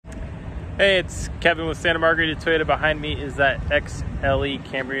Hey, it's Kevin with Santa Margarita Toyota. Behind me is that XLE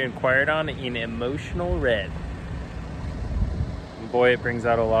Camry inquired on in emotional red. And boy, it brings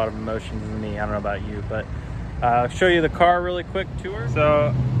out a lot of emotions in me. I don't know about you, but I'll show you the car really quick tour.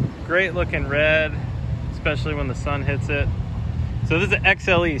 So great looking red, especially when the sun hits it. So this is an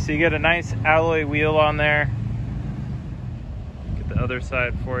XLE, so you get a nice alloy wheel on there. Get the other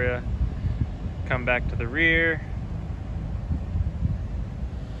side for you. Come back to the rear.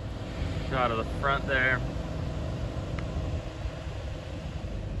 Out of the front there.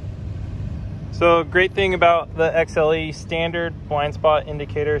 So great thing about the XLE, standard blind spot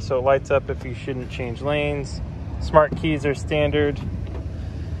indicator, so it lights up if you shouldn't change lanes. Smart keys are standard.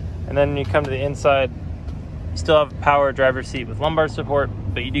 And then when you come to the inside, you still have a power driver's seat with lumbar support,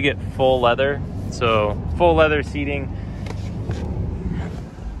 but you do get full leather. So full leather seating.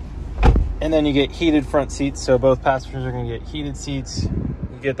 And then you get heated front seats, so both passengers are gonna get heated seats.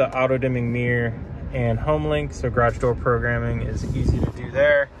 Get the auto dimming mirror and home link, so garage door programming is easy to do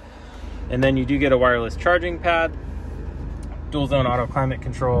there. And then you do get a wireless charging pad, dual zone auto climate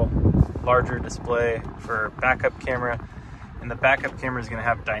control, larger display for backup camera, and the backup camera is going to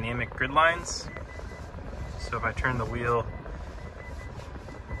have dynamic grid lines. So if I turn the wheel,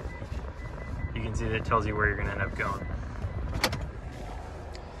 you can see that it tells you where you're going to end up going.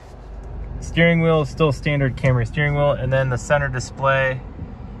 Steering wheel is still standard Camry steering wheel, and then the center display,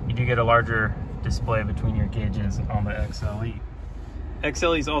 you do get a larger display between your gauges on the XLE.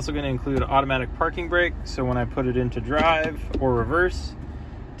 XLE is also going to include automatic parking brake, so when I put it into drive or reverse,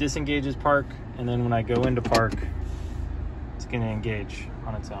 disengages park, and then when I go into park, it's going to engage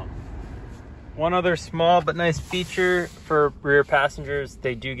on its own. One other small but nice feature for rear passengers,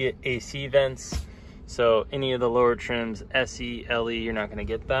 they do get AC vents. So any of the lower trims, SE, LE, you're not gonna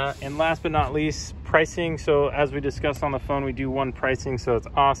get that. And last but not least, pricing. So as we discussed on the phone, we do one pricing, so it's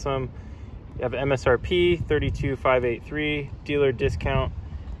awesome. You have MSRP, $32,583, dealer discount,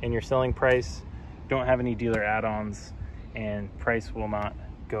 and your selling price. Don't have any dealer add-ons, and price will not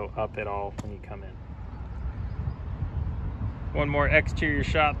go up at all when you come in. One more exterior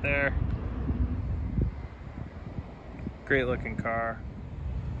shot there. Great looking car.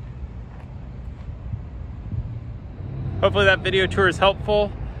 Hopefully that video tour is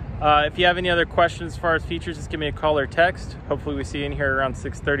helpful. If you have any other questions as far as features, just give me a call or text. Hopefully we see you in here around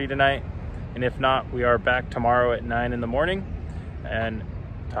 6:30 tonight. And if not, we are back tomorrow at 9 in the morning. And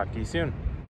talk to you soon.